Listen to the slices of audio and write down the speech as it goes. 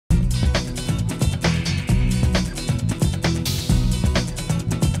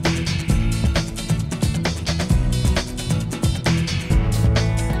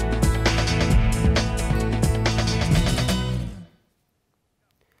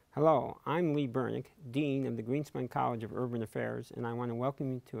Hello, I'm Lee Bernick, Dean of the Greenspun College of Urban Affairs, and I want to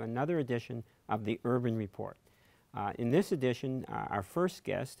welcome you to another edition of the Urban Report. In this edition, our first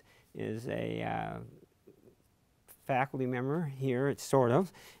guest is a faculty member here, it's sort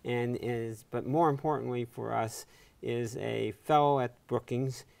of, but more importantly for us, is a fellow at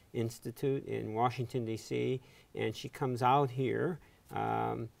Brookings Institute in Washington, D.C., and she comes out here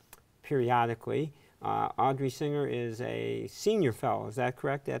periodically. Audrey Singer is a senior fellow, is that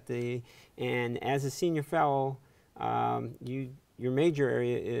correct? And as a senior fellow, your major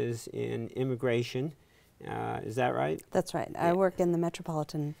area is in immigration, is that right? That's right. I work in the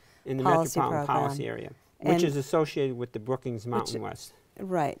Metropolitan Policy area, which is associated with the Brookings Mountain West.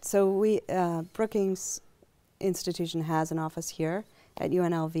 Right. So we, Brookings Institution has an office here at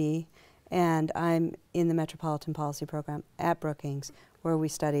UNLV, and I'm in the Metropolitan Policy Program at Brookings, where we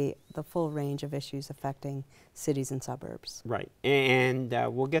study the full range of issues affecting cities and suburbs. Right, and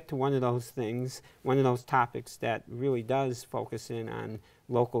we'll get to one of those things, one of those topics that really does focus in on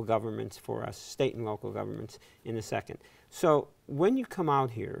local governments for us, state and local governments, in a second. So when you come out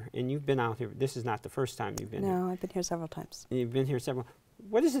here, and you've been out here, this is not the first time you've been here. No, I've been here several times. You've been here several.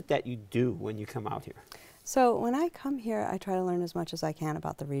 What is it that you do when you come out here? So when I come here, I try to learn as much as I can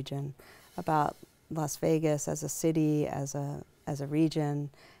about the region, about Las Vegas as a city, as a region,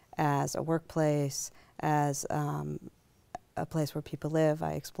 as a workplace, as a place where people live.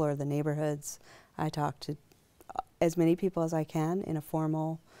 I explore the neighborhoods. I talk to as many people as I can in a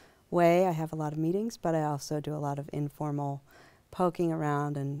formal way. I have a lot of meetings, but I also do a lot of informal poking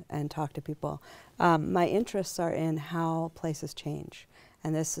around and talk to people. My interests are in how places change,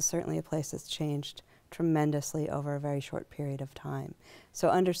 and this is certainly a place that's changed tremendously over a very short period of time. So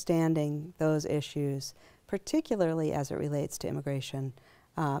understanding those issues, particularly as it relates to immigration,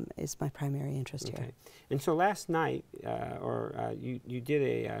 is my primary interest here. And so last night, you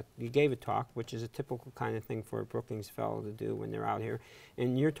gave a talk, which is a typical kind of thing for a Brookings fellow to do when they're out here,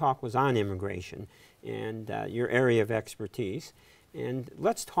 and your talk was on immigration and your area of expertise. And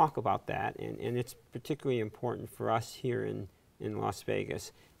let's talk about that, and it's particularly important for us here in Las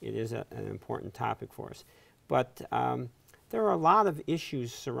Vegas. It is an important topic for us. But there are a lot of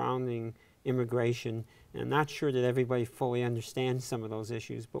issues surrounding immigration, and I'm not sure that everybody fully understands some of those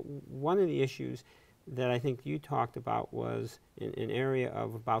issues, but one of the issues that I think you talked about was an area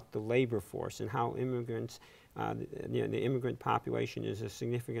of about the labor force and how immigrants, the immigrant population is a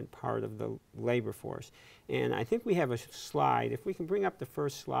significant part of the labor force. And I think we have a slide, if we can bring up the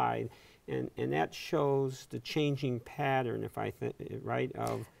first slide, and that shows the changing pattern, if I think, right,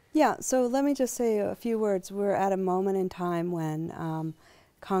 of... Yeah, so let me just say a few words. We're at a moment in time when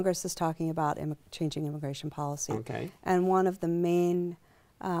Congress is talking about changing immigration policy. Okay. And one of the main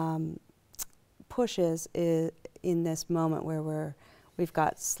pushes is in this moment where we've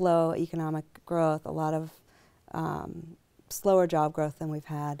got slow economic growth, a lot of slower job growth than we've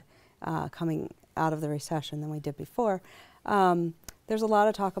had coming out of the recession than we did before. There's a lot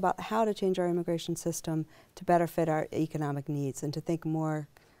of talk about how to change our immigration system to better fit our economic needs and to think more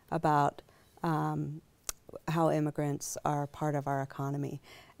about how immigrants are part of our economy.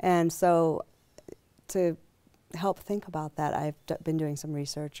 And so to help think about that, I've been doing some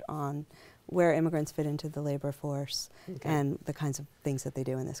research on where immigrants fit into the labor force and the kinds of things that they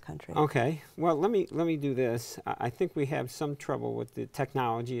do in this country. Okay. Well, let me do this. I think we have some trouble with the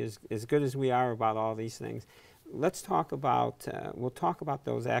technology, as good as we are about all these things. Let's talk about, we'll talk about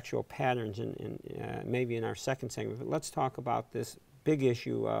those actual patterns maybe in our second segment, but let's talk about this big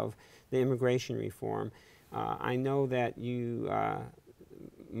issue of the immigration reform. I know that you,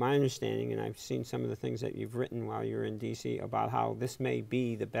 my understanding, and I've seen some of the things that you've written while you're in D.C. about how this may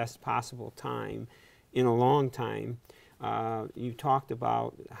be the best possible time in a long time. You talked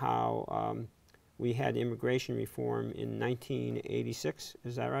about how we had immigration reform in 1986,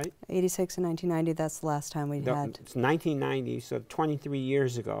 is that right? 86 and 1990, that's the last time we had. It's 1990, so 23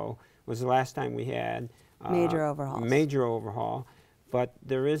 years ago was the last time we had major overhauls. Major overhaul. But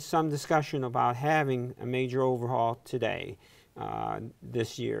there is some discussion about having a major overhaul today,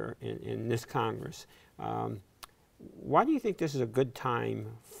 this year, in this Congress. Why do you think this is a good time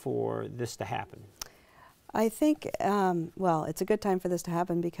for this to happen? I think, well, it's a good time for this to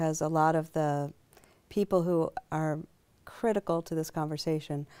happen because a lot of the people who are critical to this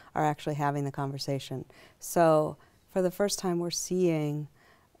conversation are actually having the conversation. So for the first time, we're seeing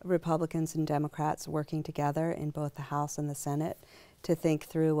Republicans and Democrats working together in both the House and the Senate to think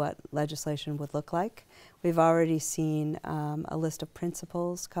through what legislation would look like. We've already seen a list of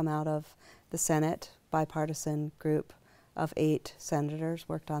principles come out of the Senate, bipartisan group of 8 senators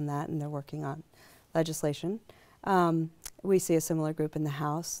worked on that, and they're working on legislation. We see a similar group in the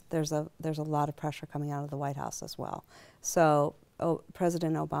House. There's a lot of pressure coming out of the White House as well. So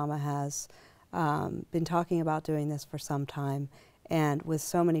President Obama has been talking about doing this for some time, and with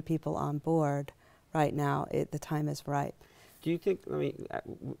so many people on board right now, the time is right. Do you think,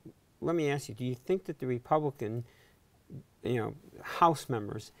 let me ask you, do you think that the Republican, House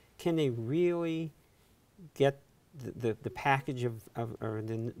members, can they really get the package or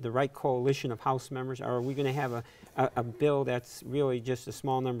the right coalition of House members, or are we going to have a bill that's really just a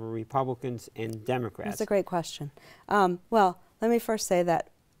small number of Republicans and Democrats? That's a great question. Well, let me first say that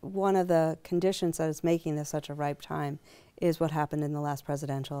one of the conditions that is making this such a ripe time is what happened in the last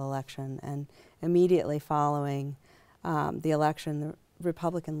presidential election. And immediately following the election, the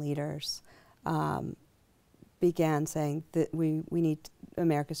Republican leaders began saying that we need,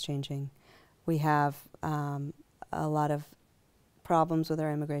 America's changing. We have a lot of problems with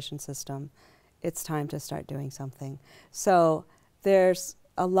our immigration system. It's time to start doing something. So there's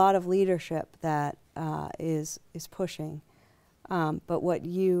a lot of leadership that is pushing. But what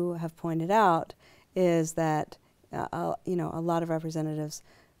you have pointed out is that a lot of representatives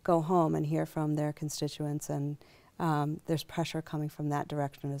go home and hear from their constituents, and there's pressure coming from that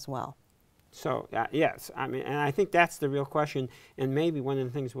direction as well. So yes, and I think that's the real question, and maybe one of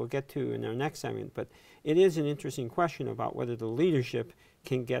the things we'll get to in our next segment. But it is an interesting question about whether the leadership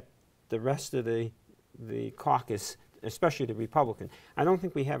can get the rest of the caucus, especially the Republican. I don't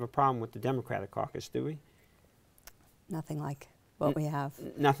think we have a problem with the Democratic caucus, do we? Nothing like what we have.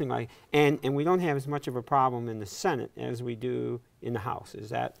 Nothing like, and we don't have as much of a problem in the Senate as we do in the House. Is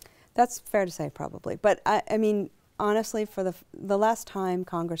that? That's fair to say, probably. But I mean, honestly, for the last time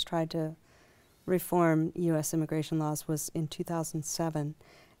Congress tried to reform U.S. immigration laws was in 2007,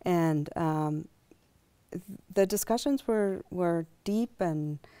 and the discussions were deep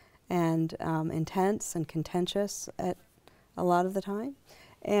and intense and contentious at a lot of the time,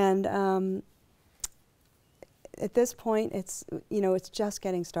 and at this point, it's just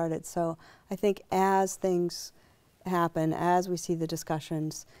getting started. So I think as things happen, as we see the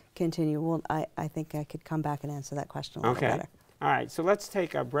discussions continue, I think I could come back and answer that question a little better. All right, so let's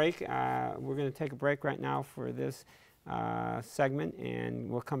take a break. We're going to take a break right now for this segment, and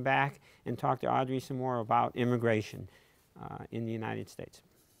we'll come back and talk to Audrey some more about immigration in the United States.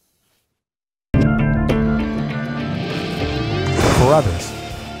 For others,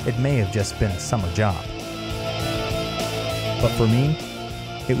 it may have just been a summer job. But for me,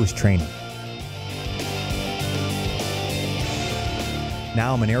 it was training.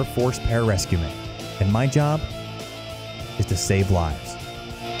 Now I'm an Air Force pararescueman, and my job is to save lives.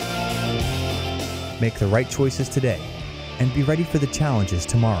 Make the right choices today and be ready for the challenges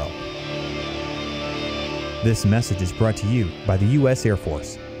tomorrow. This message is brought to you by the U.S. Air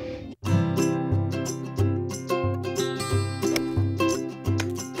Force.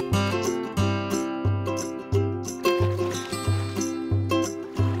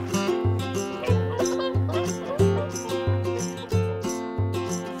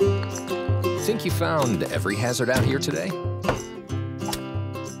 Think you found every hazard out here today?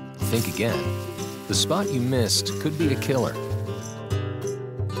 Think again. The spot you missed could be a killer.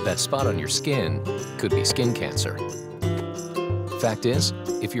 That spot on your skin could be skin cancer. Fact is,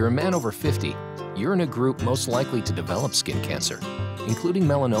 if you're a man over 50, you're in a group most likely to develop skin cancer, including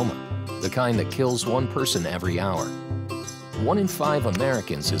melanoma, the kind that kills one person every hour. 1 in 5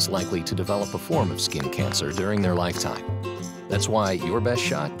 Americans is likely to develop a form of skin cancer during their lifetime. That's why your best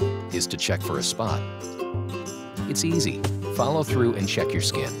shot is to check for a spot. It's easy. Follow through and check your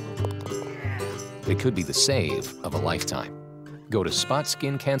skin. It could be the save of a lifetime. Go to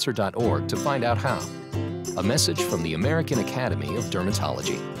spotskincancer.org to find out how. A message from the American Academy of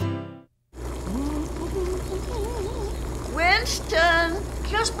Dermatology. Winston,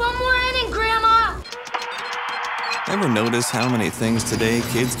 just one more inning, Grandma. Ever notice how many things today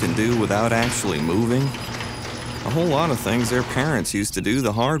kids can do without actually moving? A whole lot of things their parents used to do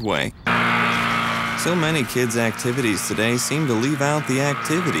the hard way. So many kids' activities today seem to leave out the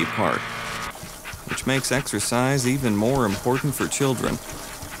activity part, which makes exercise even more important for children.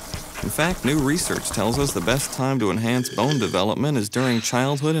 In fact, new research tells us the best time to enhance bone development is during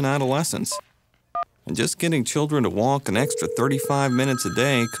childhood and adolescence. And just getting children to walk an extra 35 minutes a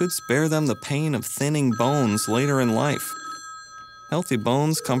day could spare them the pain of thinning bones later in life. Healthy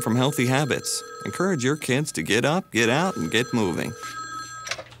bones come from healthy habits. Encourage your kids to get up, get out, and get moving.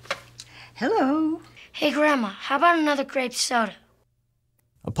 Hello. Hey, Grandma, how about another grape soda?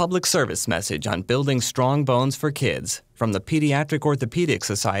 A public service message on building strong bones for kids from the Pediatric Orthopedic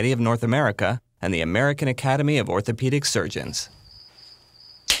Society of North America and the American Academy of Orthopedic Surgeons.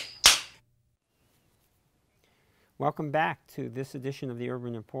 Welcome back to this edition of the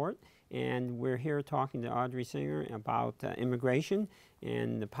Urban Report, and we're here talking to Audrey Singer about immigration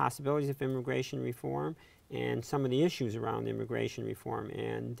and the possibilities of immigration reform and some of the issues around immigration reform.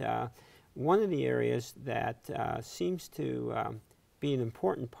 And one of the areas that seems to be an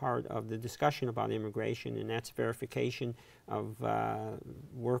important part of the discussion about immigration, and that's verification of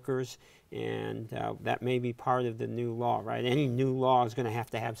workers, and that may be part of the new law, right? Any new law is going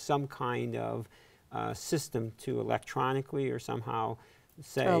to have some kind of system to electronically or somehow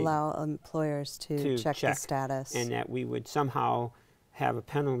say to allow employers to check the status, and that we would somehow have a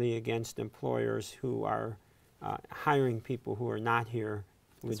penalty against employers who are hiring people who are not here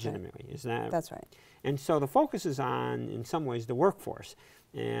legitimately. Right. Is that? That's right. And so the focus is on, in some ways, the workforce.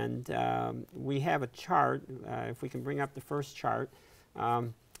 And we have a chart. If we can bring up the first chart,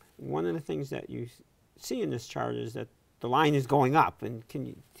 one of the things that you see in this chart is that the line is going up. And can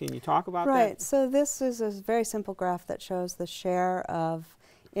you talk about that? Right. So this is a very simple graph that shows the share of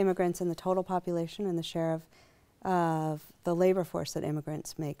immigrants in the total population and the share of the labor force that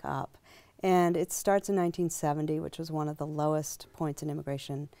immigrants make up. And it starts in 1970, which was one of the lowest points in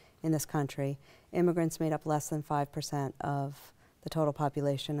immigration in this country. Immigrants made up less than 5% of the total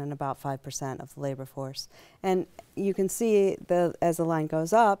population and about 5% of the labor force. And you can see as the line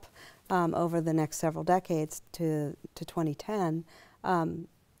goes up over the next several decades to 2010,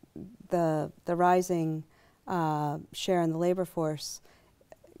 the rising share in the labor force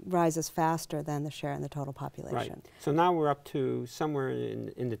rises faster than the share in the total population. Right. So now we're up to somewhere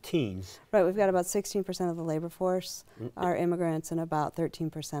in the teens. Right. We've got about 16% of the labor force are immigrants and about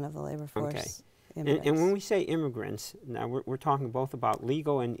 13% of the labor force. Okay. Immigrants. And when we say immigrants, now we're talking both about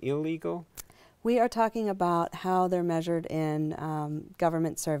legal and illegal? We are talking about how they're measured in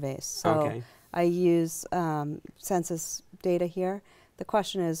government surveys. So okay. I use census data here. The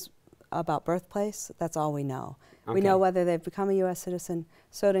question is about birthplace. That's all we know. Okay. We know whether they've become a U.S. citizen,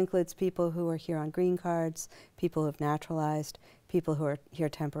 so it includes people who are here on green cards, people who have naturalized, people who are here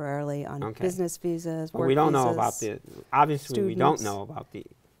temporarily on business visas, well, work we don't visas, know about the, obviously students. we don't know about the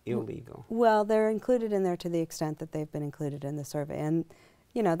illegal. Well, they're included in there to the extent that they've been included in the survey. And,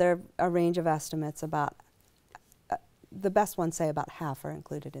 you know, there are a range of estimates about, the best ones say about half are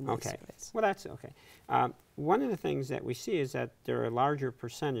included in these surveys. Well, that's okay. One of the things that we see is that they're a larger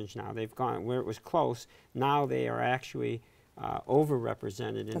percentage now. They've gone, where it was close, now they are actually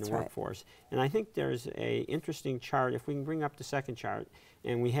overrepresented in the workforce. And I think there's a interesting chart, if we can bring up the second chart,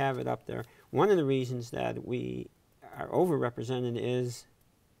 and we have it up there. One of the reasons that we are overrepresented is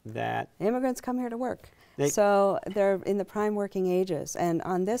that immigrants come here to work. So they're in the prime working ages. And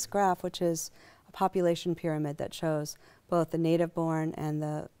on this graph, which is a population pyramid that shows both the native-born and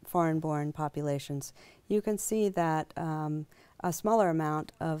the foreign-born populations, you can see that a smaller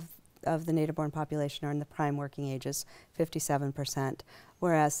amount of the native-born population are in the prime working ages, 57%,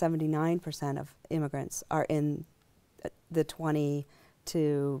 whereas 79% of immigrants are in the 20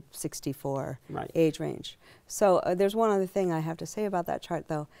 to 64 age range. So there's one other thing I have to say about that chart,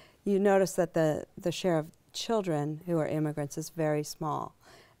 though. You notice that the share of children who are immigrants is very small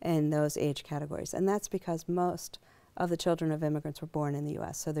in those age categories, and that's because most of the children of immigrants were born in the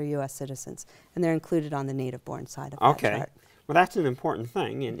U.S., so they're U.S. citizens, and they're included on the native-born side of that chart. Well, that's an important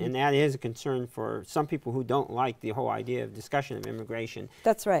thing, and that is a concern for some people who don't like the whole idea of discussion of immigration.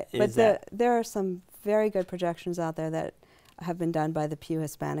 That's right, but there are some very good projections out there that have been done by the Pew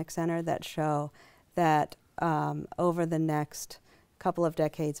Hispanic Center that show that over the next couple of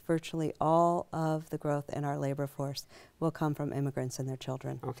decades, virtually all of the growth in our labor force will come from immigrants and their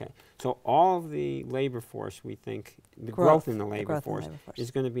children. Okay, so all of the labor force, we think, the growth in the labor force is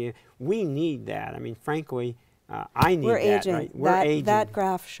going to be, we need that. I mean, frankly, I need that, right? We're aging. That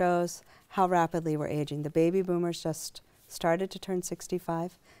graph shows how rapidly we're aging. The baby boomers just started to turn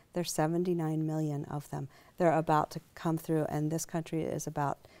 65. There's 79 million of them. They're about to come through, and this country is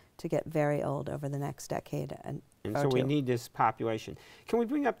about to get very old over the next decade. And so we need this population. Can we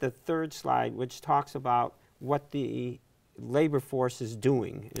bring up the third slide, which talks about what the labor force is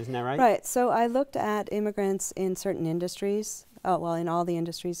doing? Isn't that right? Right. So I looked at immigrants in certain industries, well, in all the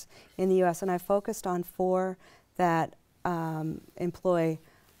industries in the U.S., and I focused on 4 that employ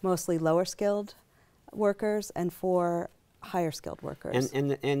mostly lower skilled workers and 4 higher skilled workers.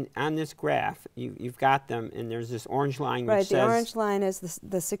 And on this graph, you've got them, and there's this orange line which says... Right, the orange line is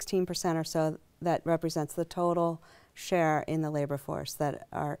the 16% or so that represents the total share in the labor force that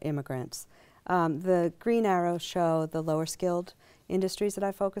are immigrants. The green arrows show the lower skilled industries that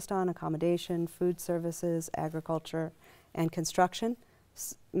I focused on: accommodation, food services, agriculture, and construction.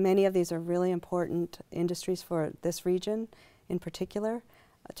 Many of these are really important industries for this region in particular,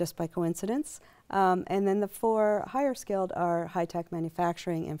 just by coincidence. And then the 4 higher skilled are high-tech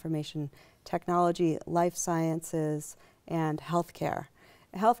manufacturing, information technology, life sciences, and healthcare.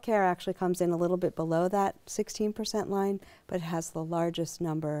 Healthcare actually comes in a little bit below that 16% line, but has the largest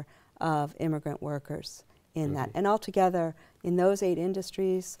number of immigrant workers in that. And altogether, in those 8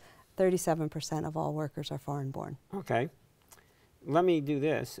 industries, 37% of all workers are foreign-born. Okay. Let me do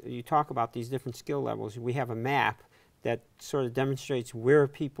this. You talk about these different skill levels. We have a map that sort of demonstrates where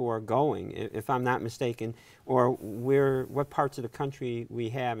people are going, if I'm not mistaken, or what parts of the country we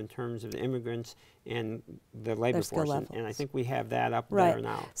have in terms of the immigrants and the labor force. And I think we have that up there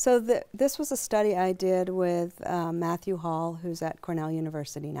now. So this was a study I did with Matthew Hall, who's at Cornell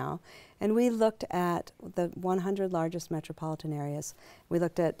University now, and we looked at the 100 largest metropolitan areas. We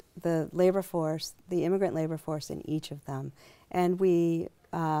looked at the labor force, the immigrant labor force in each of them, and we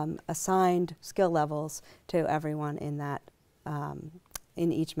assigned skill levels to everyone in that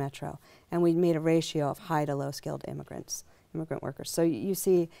in each metro, and we made a ratio of high to low skilled immigrant workers. So you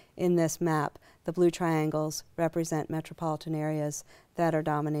see in this map, the blue triangles represent metropolitan areas that are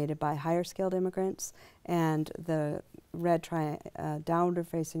dominated by higher skilled immigrants, and the red downward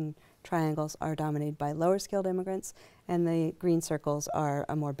facing triangles are dominated by lower skilled immigrants, and the green circles are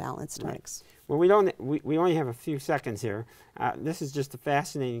a more balanced mix. Well, we only have a few seconds here. This is just a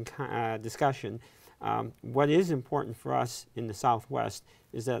fascinating discussion. What is important for us in the Southwest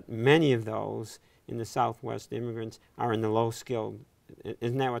is that many of those in the Southwest immigrants are in the low-skilled.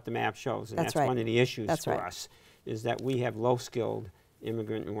 Isn't that what the map shows? And that's one of the issues for us, is that we have low-skilled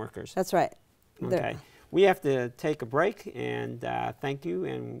immigrant workers. That's right. Okay. We have to take a break, and thank you,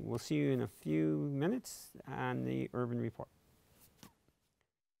 and we'll see you in a few minutes on the Urban Report.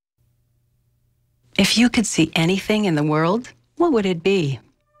 If you could see anything in the world, what would it be?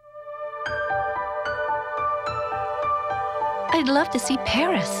 I'd love to see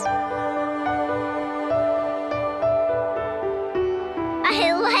Paris.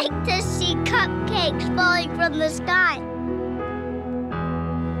 I like to see cupcakes falling from the sky.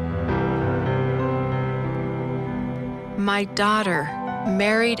 My daughter,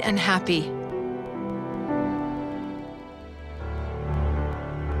 married and happy.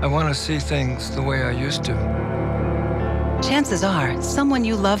 I want to see things the way I used to. Chances are, someone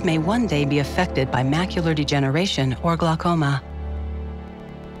you love may one day be affected by macular degeneration or glaucoma.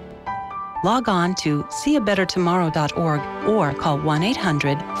 Log on to seeabettertomorrow.org or call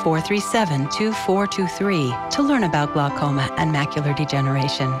 1-800-437-2423 to learn about glaucoma and macular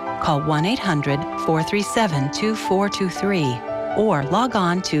degeneration. Call 1-800-437-2423 or log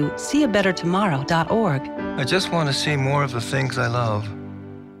on to seeabettertomorrow.org. I just want to see more of the things I love.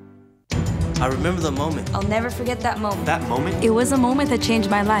 I remember the moment. I'll never forget that moment. That moment? It was a moment that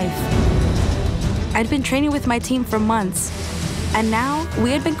changed my life. I'd been training with my team for months, and now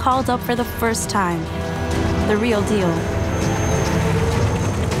we had been called up for the first time. The real deal.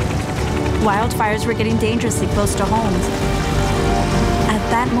 Wildfires were getting dangerously close to homes. At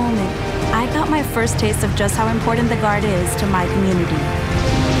that moment, I got my first taste of just how important the Guard is to my community.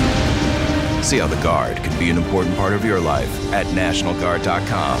 See how the Guard can be an important part of your life at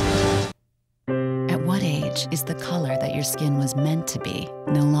NationalGuard.com. At what age is the color that your skin was meant to be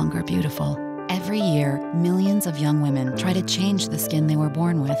no longer beautiful? Every year, millions of young women try to change the skin they were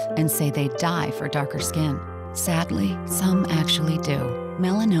born with and say they'd die for darker skin. Sadly, some actually do.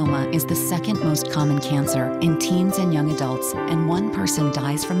 Melanoma is the second most common cancer in teens and young adults, and one person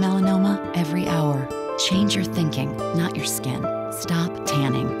dies from melanoma every hour. Change your thinking, not your skin. Stop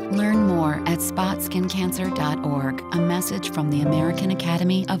tanning. Learn more at spotskincancer.org. A message from the American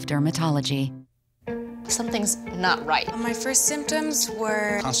Academy of Dermatology. Something's not right. My first symptoms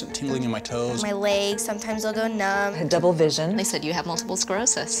were constant tingling in my toes. My legs, sometimes they'll go numb. Had double vision. They said you have multiple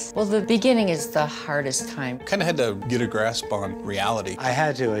sclerosis. Well, the beginning is the hardest time. Kind of had to get a grasp on reality. I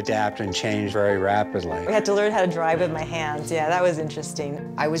had to adapt and change very rapidly. I had to learn how to drive with my hands. Yeah, that was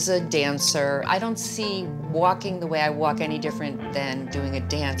interesting. I was a dancer. I don't see walking the way I walk any different than doing a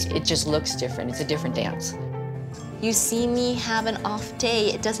dance. It just looks different. It's a different dance. You see me have an off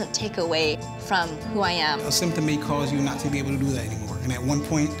day, it doesn't take away from who I am. A symptom may cause you not to be able to do that anymore. And at one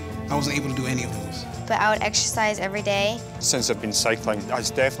point, I wasn't able to do any of those. But I would exercise every day. Since I've been cycling,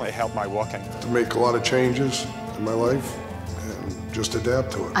 it's definitely helped my walking. To make a lot of changes in my life and just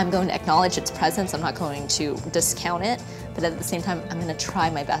adapt to it. I'm going to acknowledge its presence. I'm not going to discount it. But at the same time, I'm going to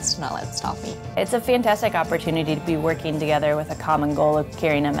try my best to not let it stop me. It's a fantastic opportunity to be working together with a common goal of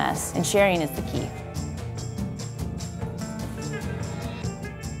curing MS, and sharing is the key.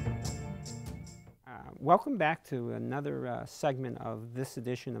 Welcome back to another segment of this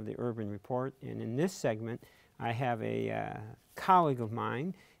edition of the Urban Report. And in this segment, I have a colleague of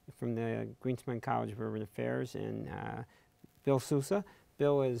mine, from the Greenspan College of Urban Affairs, and Bill Sousa.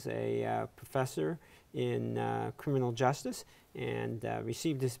 Bill is a professor in criminal justice and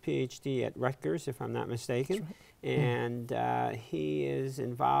received his PhD at Rutgers, if I'm not mistaken. Right. And he is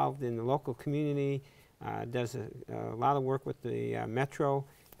involved in the local community, does a lot of work with the Metro,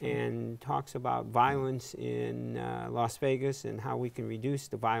 and talks about violence in Las Vegas and how we can reduce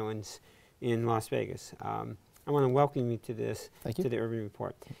the violence in Las Vegas. I want to welcome you to this, to the Urban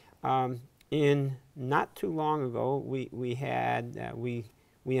Report. In not too long ago, we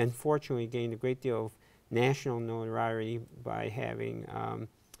unfortunately gained a great deal of national notoriety by having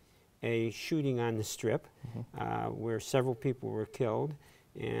a shooting on the Strip, where several people were killed,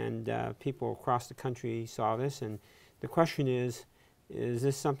 and people across the country saw this. And the question is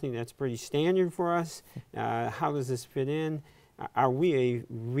this something that's pretty standard for us? How does this fit in? Are we a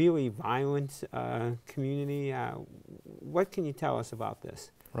really violent community? What can you tell us about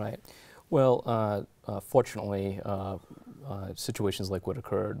this? Right. Well, fortunately, situations like what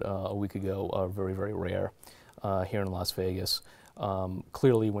occurred a week ago are very, very rare here in Las Vegas.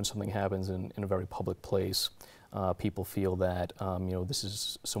 Clearly, when something happens in a very public place, people feel that this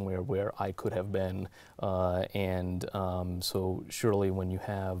is somewhere where I could have been, and so surely when you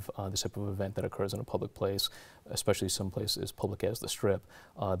have this type of event that occurs in a public place, especially someplace as public as the Strip,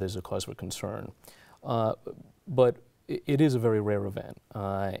 there's a cause for concern. But it is a very rare event,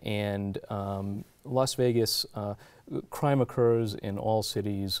 and Las Vegas, crime occurs in all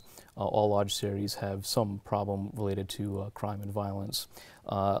cities. All large cities have some problem related to crime and violence.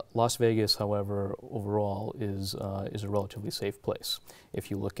 Las Vegas, however, overall is a relatively safe place. If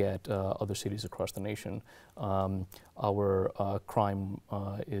you look at other cities across the nation, our crime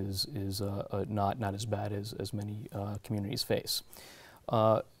is not as bad as many communities face.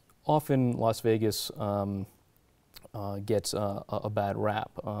 Often, Las Vegas gets a bad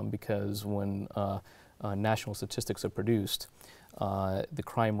rap because when national statistics are produced, the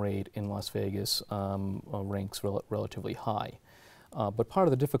crime rate in Las Vegas ranks relatively high. But part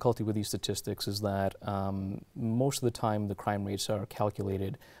of the difficulty with these statistics is that most of the time the crime rates are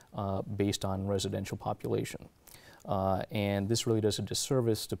calculated based on residential population. And this really does a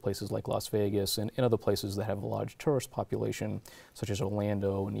disservice to places like Las Vegas and other places that have a large tourist population, such as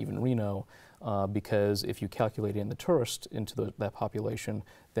Orlando and even Reno, because if you calculate in the tourist into that population,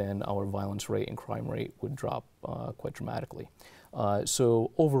 then our violence rate and crime rate would drop quite dramatically.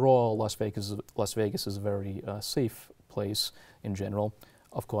 So overall, Las Vegas is a very safe place in general.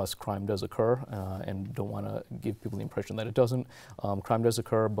 Of course, crime does occur, and don't want to give people the impression that it doesn't. Crime does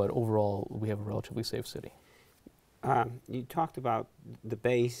occur, but overall, we have a relatively safe city. You talked about the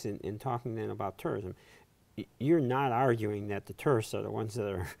base and talking then about tourism. You're not arguing that the tourists are the ones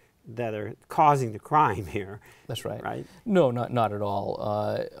that are causing the crime here. That's right. Right? No, not at all.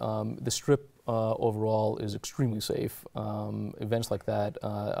 The Strip overall is extremely safe. Events like that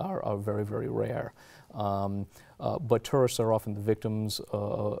are very, very rare. But tourists are often the victims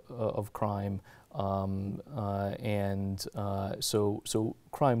of crime, and so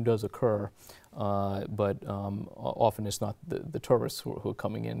crime does occur, but often it's not the tourists who are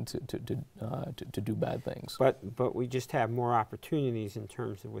coming in to do bad things. But we just have more opportunities in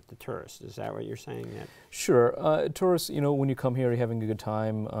terms of with the tourists. Is that what you're saying? That Sure. Tourists, when you come here, you're having a good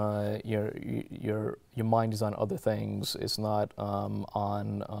time. Your mind is on other things. It's not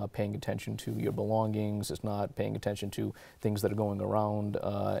on paying attention to your belongings. It's not paying attention to things that are going around.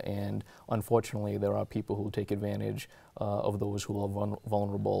 And unfortunately, there are people who take advantage of those who are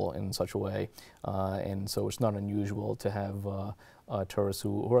vulnerable in such a way. And so it's not unusual to have tourists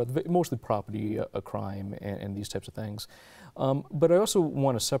who are mostly property crime and these types of things. But I also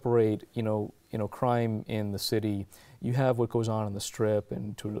want to separate, crime in the city. You have what goes on in the Strip,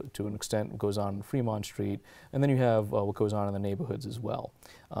 and to an extent what goes on in Fremont Street, and then you have what goes on in the neighborhoods as well.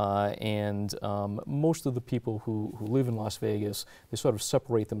 And most of the people who live in Las Vegas, they sort of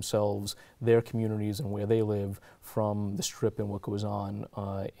separate themselves, their communities and where they live, from the Strip and what goes on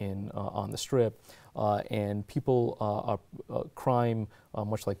on the Strip. And people, crime,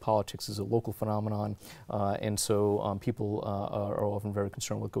 much like politics, is a local phenomenon, and so people are often very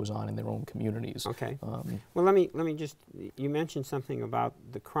concerned with what goes on in their own communities. Okay. Well, let me just, you mentioned something about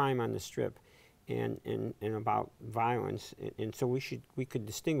the crime on the Strip and about violence, and so we could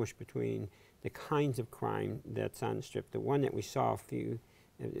distinguish between the kinds of crime that's on the Strip. The one that we saw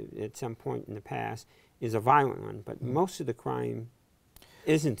at some point in the past is a violent one, but most of the crime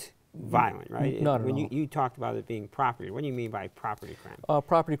isn't violent, right? Not at when all. you talked about it being property, what do you mean by property crime?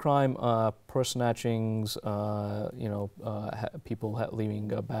 Property crime, purse snatchings, people leaving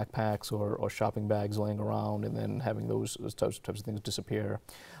backpacks or shopping bags laying around and then having those types of things disappear.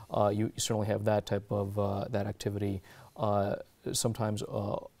 You certainly have that type of that activity. Sometimes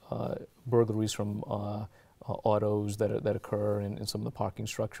burglaries from autos that occur in some of the parking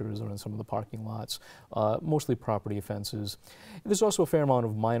structures or in some of the parking lots, mostly property offenses. There's also a fair amount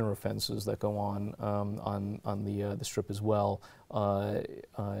of minor offenses that go on the Strip as well. Not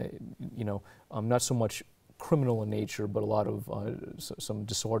so much criminal in nature, but a lot of some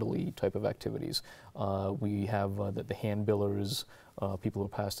disorderly type of activities. We have the hand billers, people who are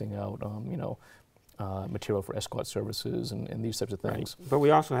passing out, material for escort services and these types of things. Right. But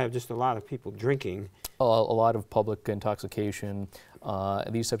we also have just a lot of people drinking. A lot of public intoxication,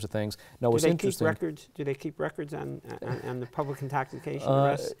 these types of things. Now, what's interesting? Do they keep records on the public intoxication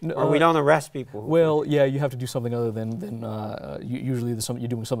arrests? No, or we don't arrest people? Well, yeah, you have to do something other than usually you're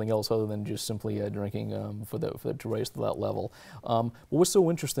doing something else other than just simply drinking to raise to that level. But what's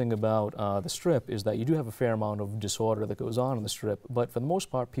so interesting about the Strip is that you do have a fair amount of disorder that goes on in the Strip, but for the most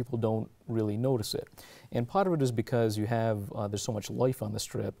part, people don't really notice it. And part of it is because you have there's so much life on the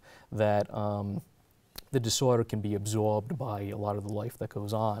Strip that the disorder can be absorbed by a lot of the life that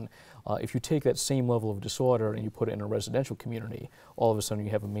goes on. If you take that same level of disorder and you put it in a residential community, all of a sudden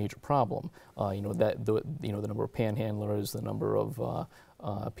you have a major problem. The number of panhandlers, the number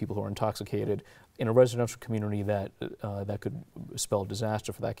of people who are intoxicated. In a residential community, that could spell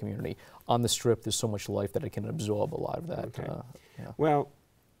disaster for that community. On the Strip, there's so much life that it can absorb a lot of that. Okay. Well,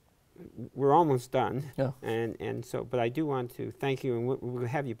 we're almost done. Yeah. But I do want to thank you, and we'll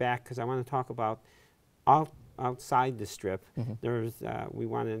have you back because I want to talk about outside the Strip. Mm-hmm. We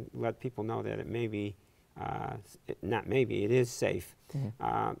want to let people know that it may be, it is safe.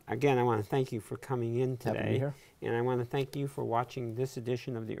 Mm-hmm. Again, I want to thank you for coming in today. Happy to be here. And I want to thank you for watching this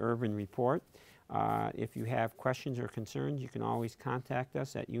edition of the Urban Report. If you have questions or concerns, you can always contact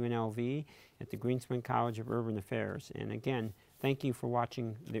us at UNLV at the Greenspan College of Urban Affairs. And again, thank you for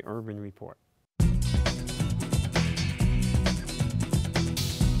watching the Urban Report.